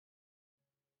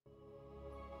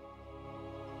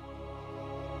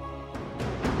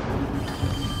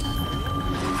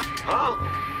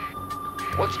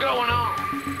What's going on?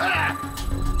 Ah!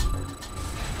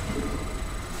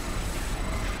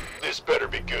 This better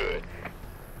be good.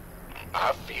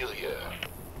 I feel ya.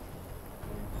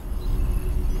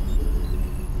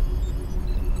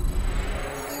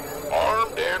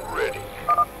 Armed and ready.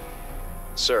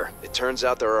 Sir, it turns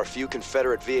out there are a few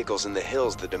Confederate vehicles in the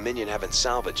hills the Dominion haven't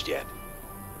salvaged yet.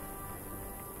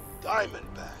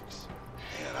 Diamondbacks.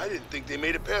 Man, I didn't think they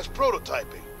made it past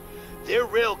prototyping. Their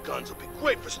rail guns will be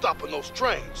great for stopping those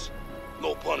trains.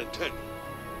 No pun intended.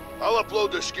 I'll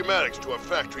upload their schematics to our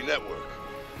factory network.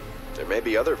 There may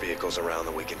be other vehicles around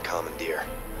that we can commandeer.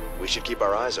 We should keep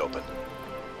our eyes open.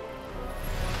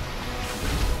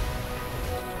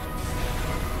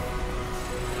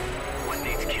 What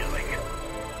needs killing?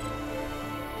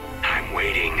 I'm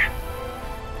waiting.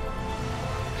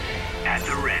 At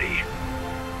the ready.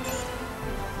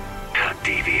 How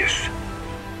devious.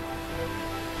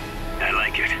 I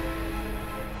like it.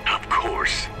 Of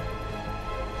course.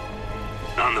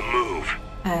 On the move.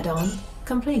 Add-on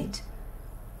complete.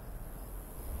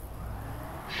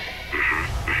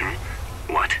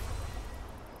 What?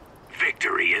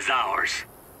 Victory is ours.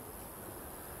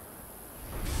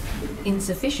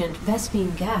 Insufficient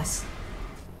Vespine gas.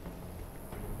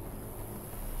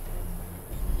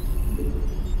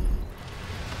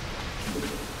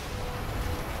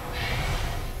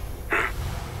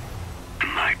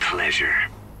 My pleasure.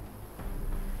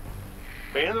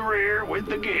 In the rear with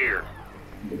the gear.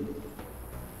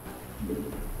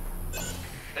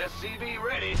 SCV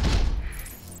ready.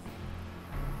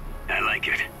 I like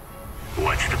it.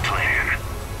 What's the plan?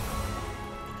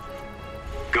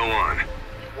 Go on.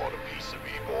 You want a piece of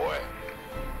me, boy?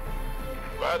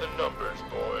 By the numbers,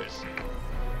 boys.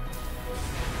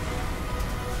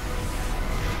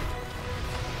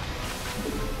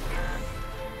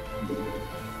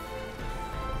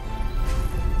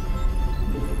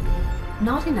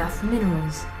 Not enough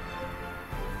minerals.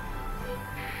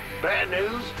 Bad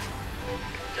news?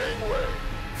 Gangway.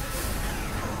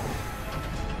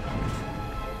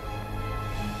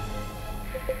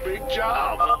 Big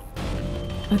job.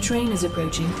 A train is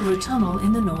approaching through a tunnel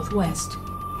in the northwest.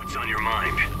 What's on your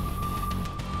mind?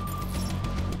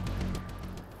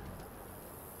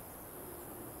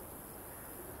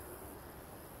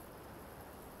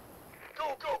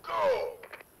 Go, go, go!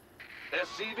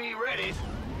 SCV ready.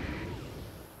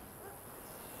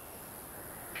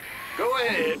 Go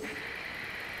ahead.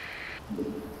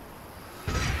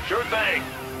 Sure thing.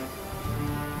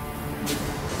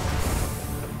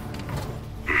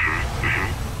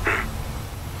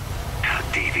 How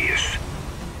devious.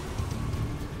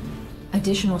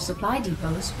 Additional supply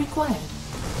depots required.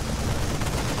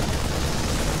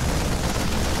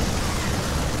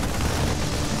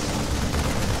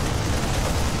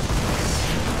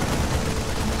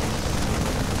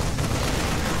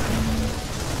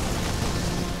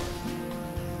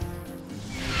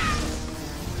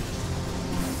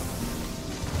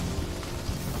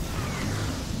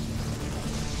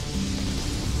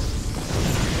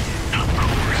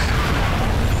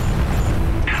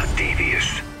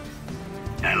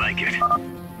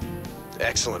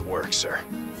 Excellent work, sir.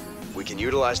 We can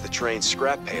utilize the train's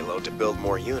scrap payload to build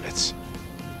more units.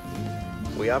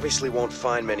 We obviously won't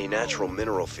find many natural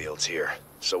mineral fields here,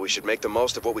 so we should make the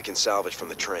most of what we can salvage from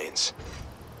the trains.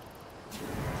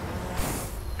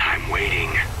 I'm waiting.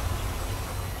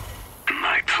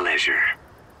 My pleasure.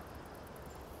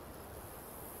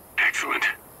 Excellent.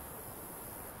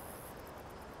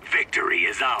 Victory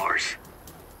is ours.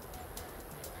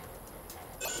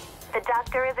 The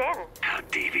doctor is in. How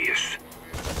devious.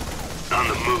 On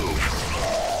the move.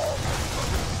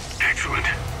 Excellent.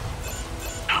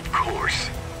 Of course.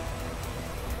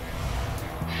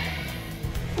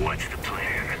 What's the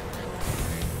plan?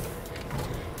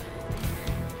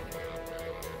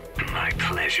 My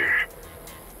pleasure.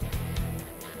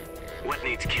 What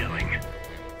needs killing?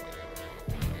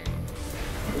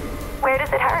 Where does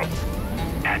it hurt?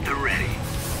 At the ready.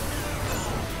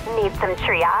 Need some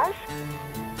triage?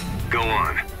 Go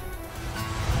on.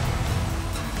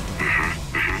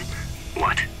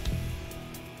 What?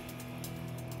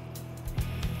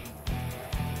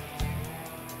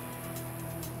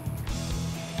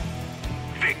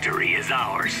 Victory is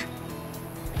ours.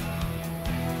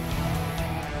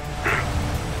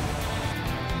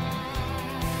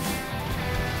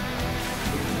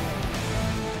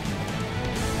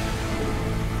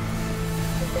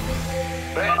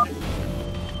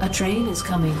 A train is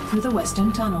coming through the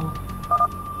western tunnel.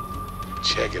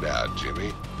 Check it out,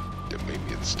 Jimmy.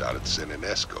 Dominion started sending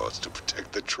escorts to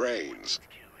protect the trains.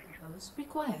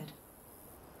 Required.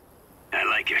 I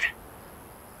like it.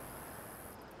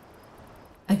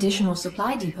 Additional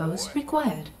supply depots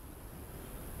required.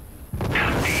 How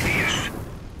devious.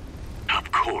 Of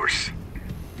course.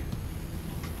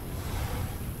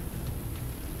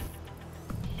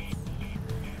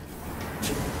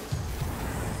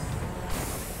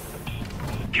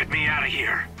 Get me out of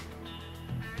here.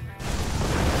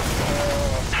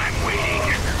 I'm waiting.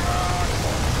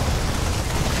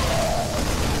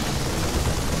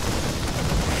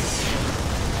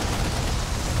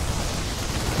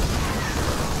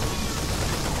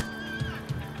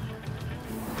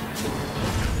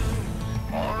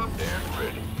 Armed and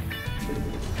ready.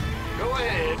 Go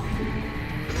ahead.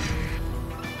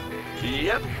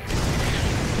 Yep.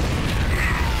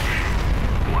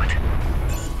 What?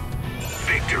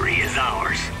 Victory is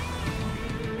ours.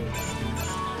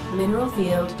 Mineral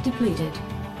field depleted.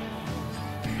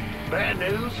 Bad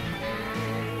news.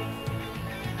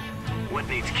 What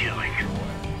needs killing?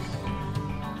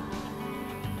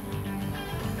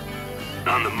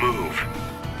 On the move.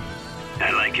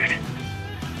 I like it.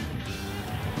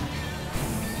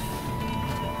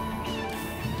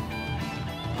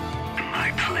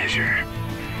 My pleasure.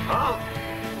 Huh?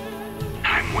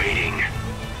 I'm waiting.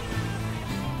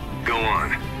 Go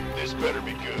on. This better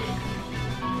be good.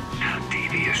 How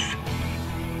devious.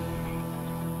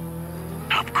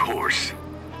 Of course.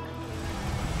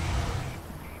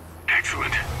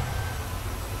 Excellent.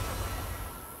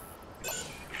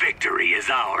 Victory is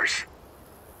ours.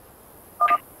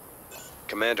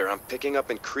 Commander, I'm picking up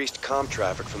increased comm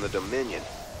traffic from the Dominion.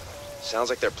 Sounds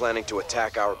like they're planning to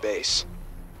attack our base.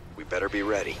 We better be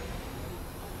ready.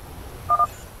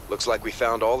 Looks like we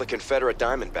found all the Confederate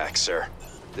diamondbacks, sir.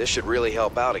 This should really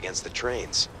help out against the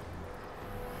trains.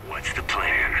 What's the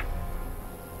plan?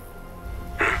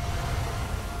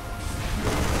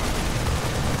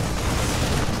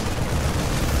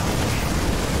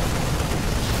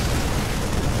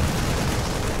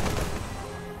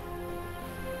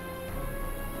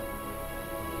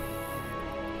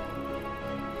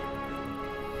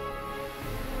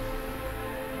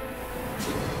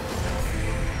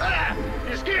 Ah!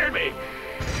 You scared me!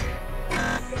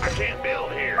 I can't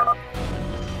build here.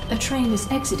 A train is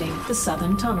exiting the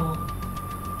southern tunnel.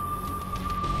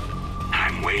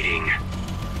 I'm waiting.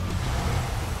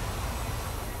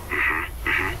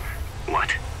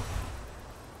 What?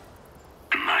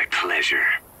 My pleasure.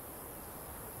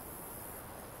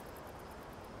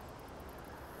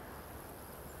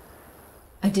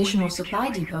 Additional supply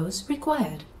depots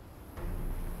required.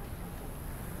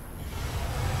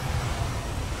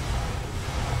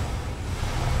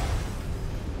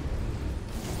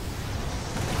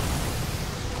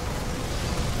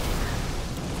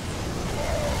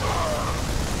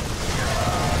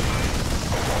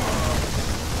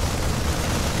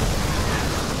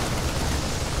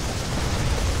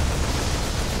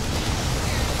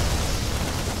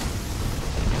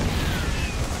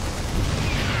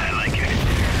 I like it.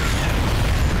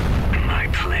 My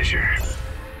pleasure.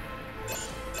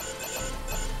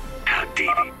 How deep?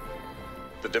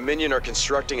 The Dominion are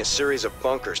constructing a series of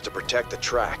bunkers to protect the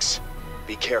tracks.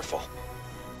 Be careful.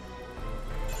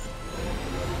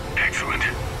 Excellent.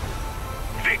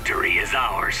 Victory is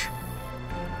ours.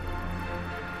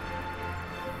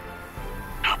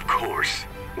 Of course.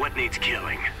 What needs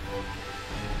killing?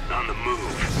 On the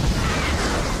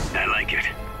move. I like it.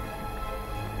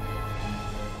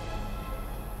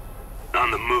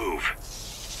 On the move.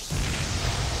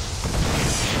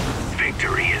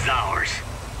 Victory is ours.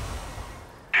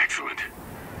 Excellent.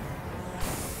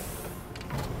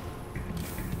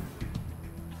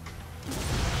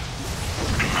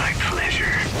 My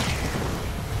pleasure.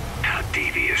 How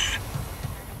devious.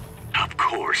 Of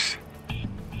course.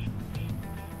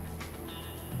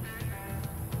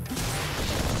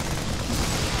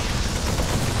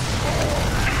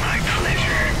 My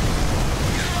pleasure.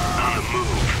 On the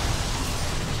move.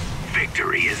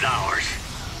 Victory is ours.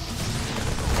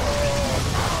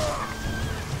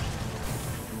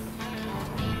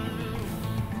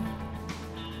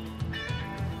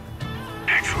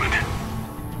 Excellent.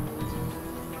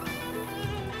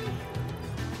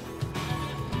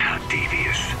 How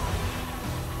devious.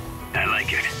 I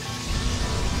like it.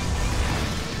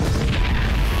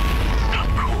 Of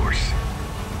course.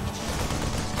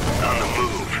 On the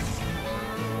move.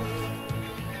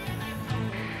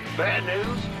 Bad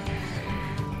news?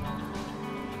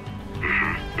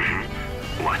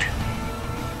 What?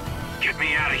 Get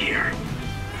me out of here.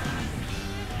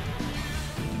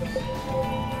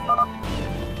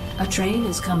 A train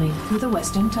is coming through the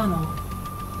western tunnel.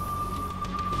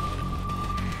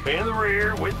 In the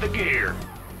rear with the gear.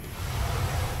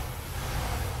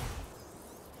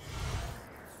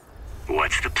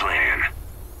 What's the plan?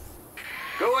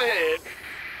 Go ahead.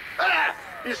 Ah!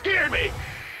 You scared me!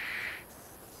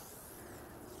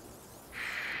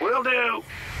 Will do.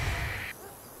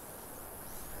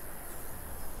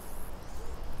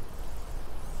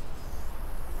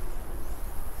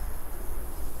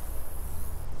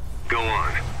 Go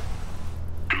on.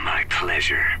 My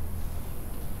pleasure.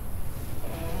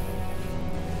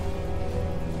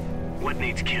 What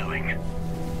needs killing?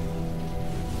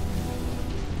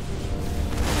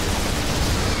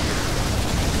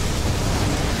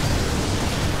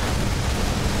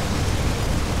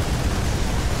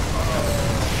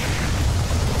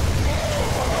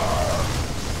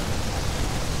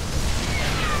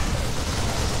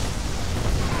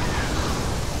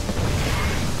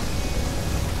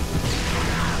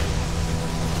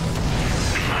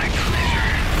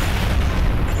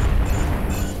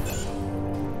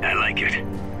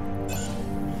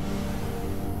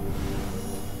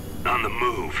 On the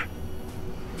move.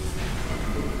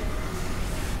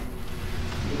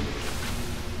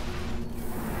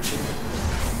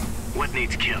 What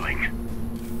needs killing?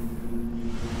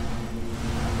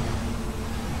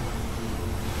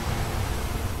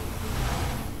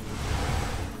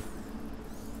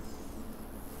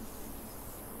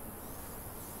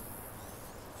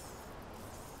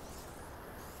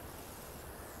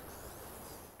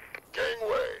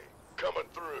 Gangway, coming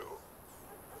through.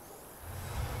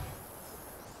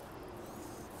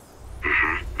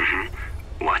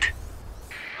 What?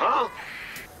 Huh?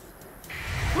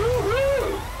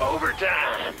 Woo-hoo!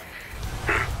 Overtime!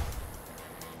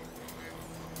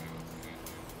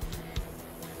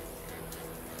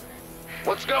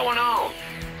 What's going on?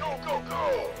 Go, go,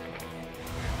 go!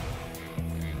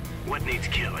 What needs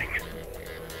killing?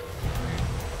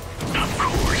 Of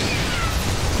course.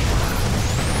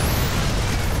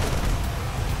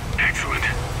 Excellent.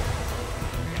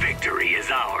 Victory is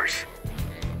ours.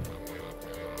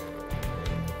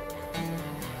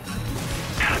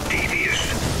 How devious.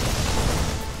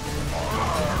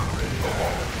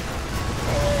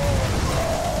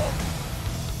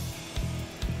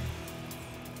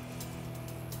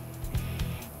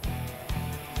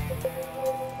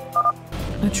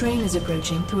 A train is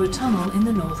approaching through a tunnel in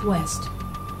the northwest.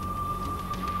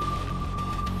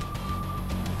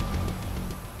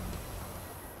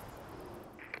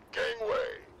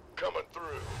 Gangway, coming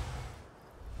through.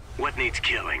 What needs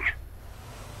killing?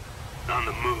 On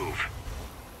the move.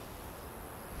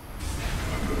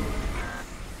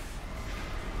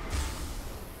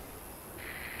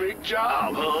 Big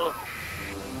job, huh?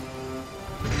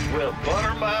 Well,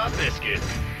 butter my biscuit.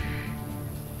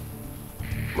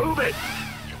 Move it!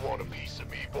 You want a piece of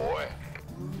me, boy?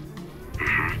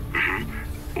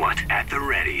 What at the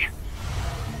ready?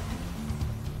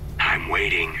 I'm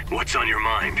waiting. What's on your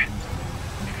mind?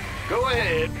 Go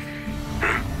ahead.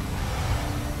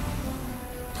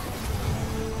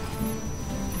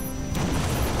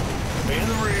 In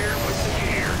the rear with the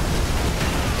gear.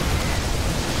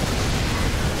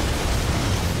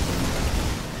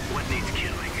 What needs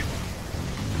killing?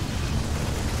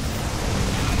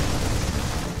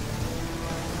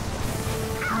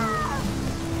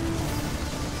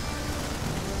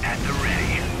 At the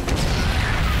ready.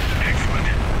 Excellent.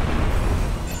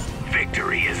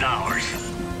 Victory is ours.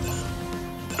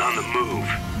 On the move.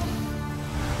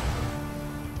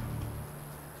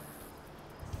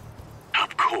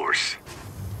 Of course.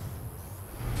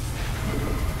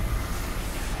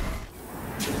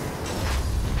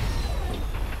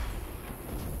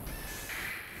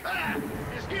 Ah!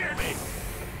 You scared me!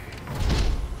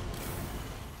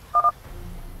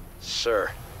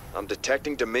 Sir, I'm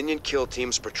detecting Dominion kill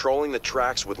teams patrolling the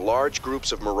tracks with large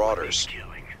groups of marauders. Killing.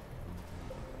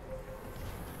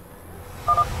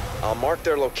 I'll mark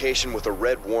their location with a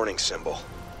red warning symbol.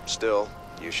 Still,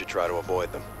 you should try to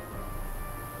avoid them.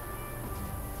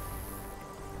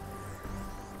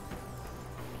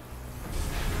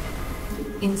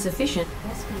 Insufficient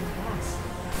Vespene gas.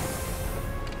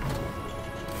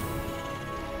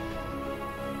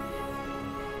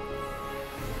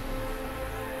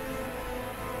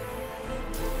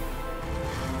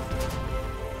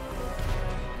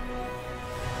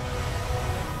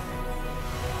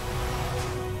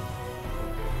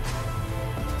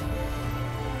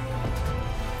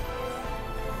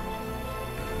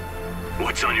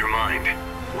 What's on your mind?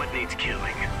 What needs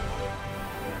killing?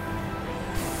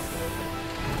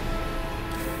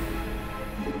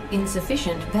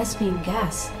 Insufficient Vespene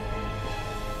gas.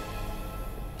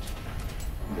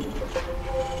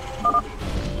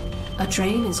 A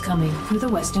train is coming through the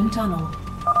western tunnel.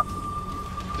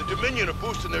 The Dominion are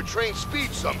boosting their train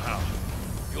speed somehow.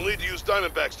 You'll need to use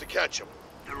diamondbacks to catch them.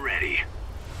 The ready.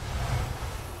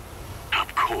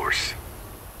 Of course.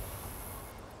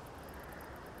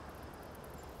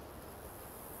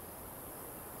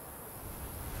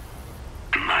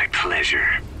 My pleasure.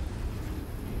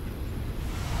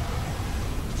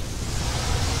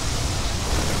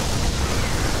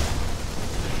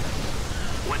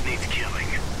 What needs killing?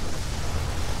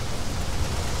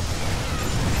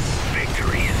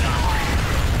 Victory is ours.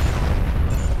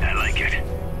 I like it.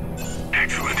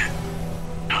 Excellent.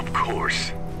 Of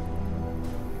course.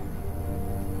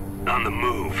 On the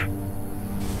move.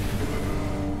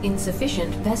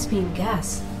 Insufficient Vespene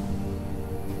gas.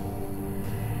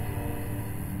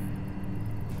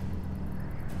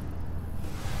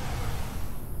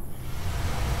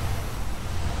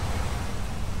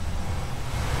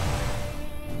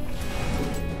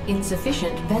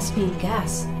 Insufficient Vespene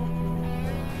gas.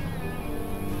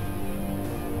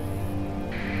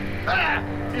 Ah!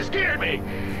 You scared me!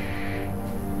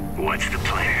 What's the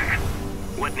plan?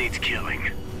 What needs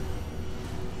killing?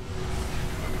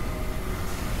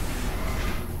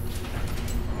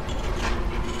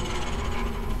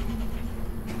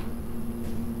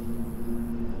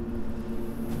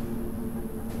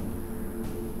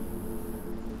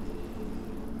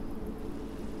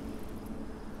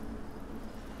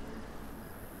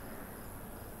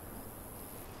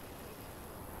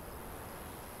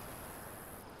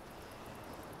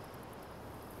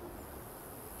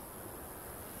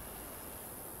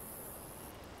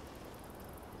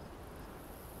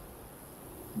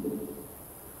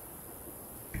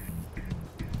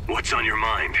 What's on your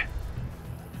mind?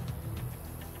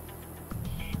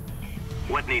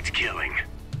 What needs killing?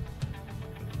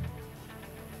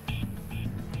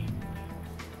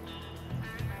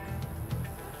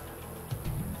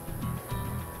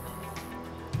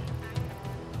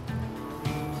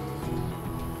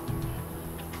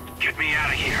 Get me out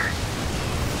of here.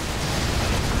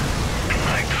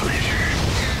 My pleasure.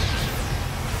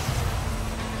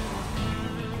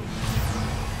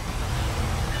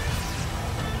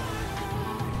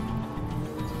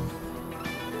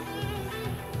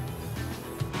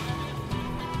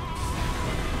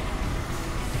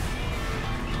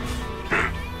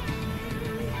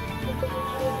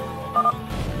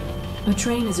 A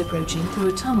train is approaching through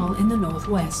a tunnel in the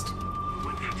northwest.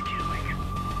 What needs killing?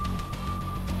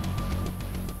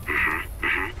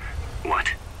 What?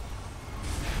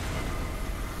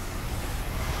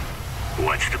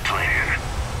 What's the plan?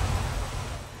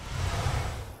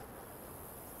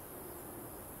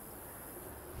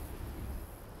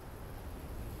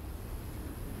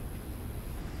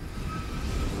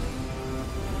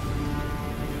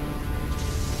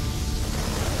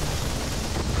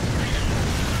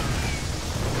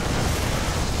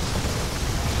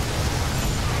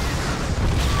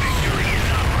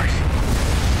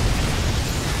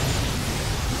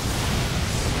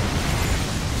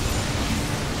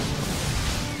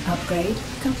 Upgrade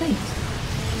complete.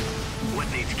 What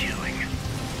needs killing?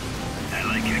 I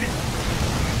like it.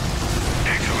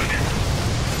 Excellent.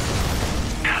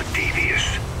 How devious.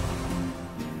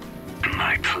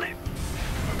 My clip.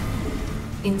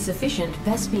 Insufficient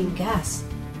Vespene gas.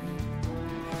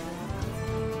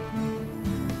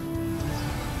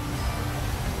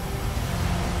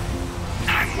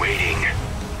 I'm waiting.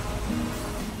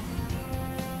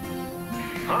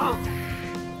 Huh?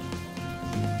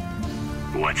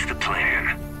 What's the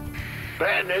plan?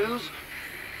 Bad news?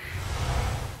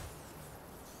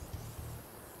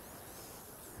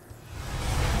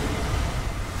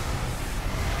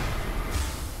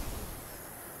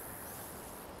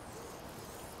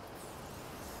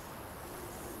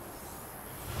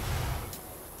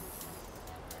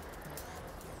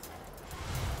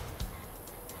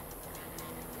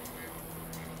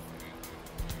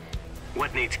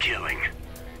 What needs killing?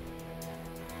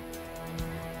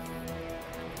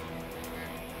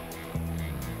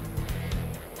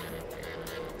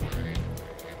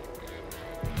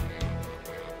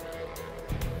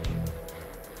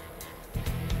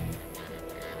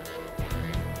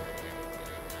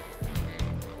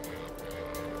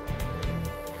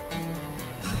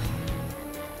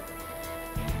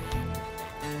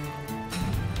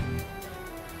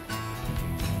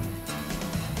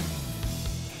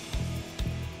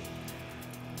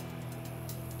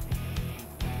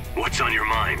 What's on your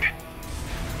mind?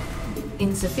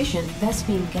 Insufficient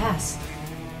Vespene gas.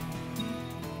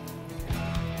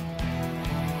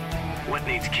 What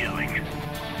needs killing?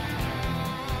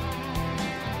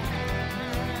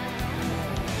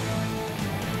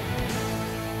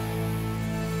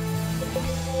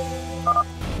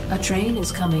 A train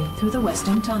is coming through the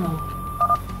western tunnel.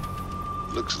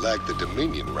 Looks like the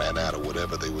Dominion ran out of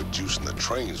whatever they were juicing the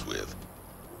trains with.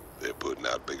 They're putting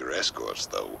out bigger escorts,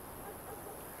 though.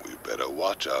 We better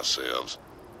watch ourselves.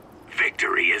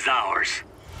 Victory is ours.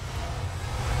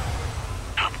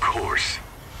 Of course.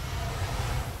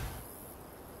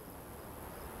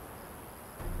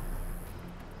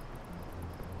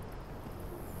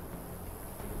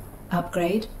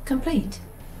 Upgrade complete.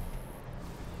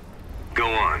 Go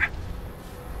on.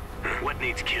 What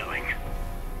needs killing?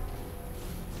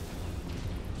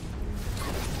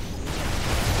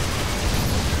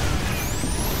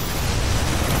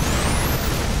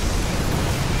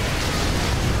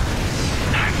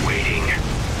 I'm waiting.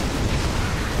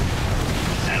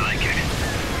 I like it.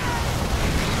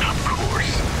 Of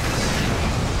course.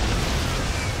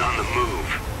 On the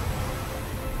move.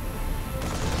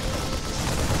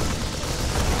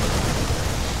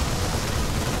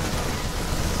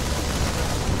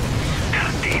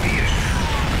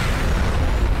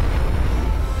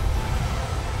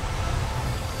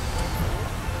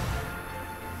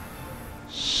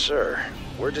 Sir,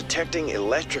 we're detecting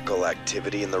electrical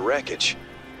activity in the wreckage.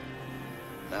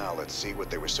 Now let's see what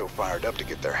they were so fired up to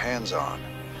get their hands on.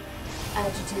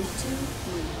 Adjective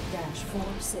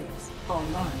 23-46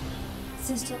 online.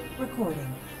 System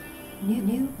recording.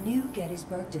 New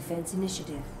Gettysburg Defense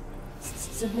Initiative.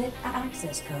 Submit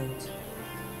access codes.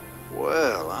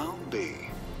 Well, I'll be.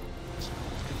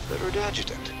 Confederate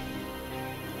adjutant.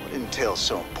 What intel's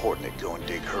so important to go and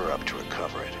dig her up to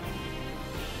recover it?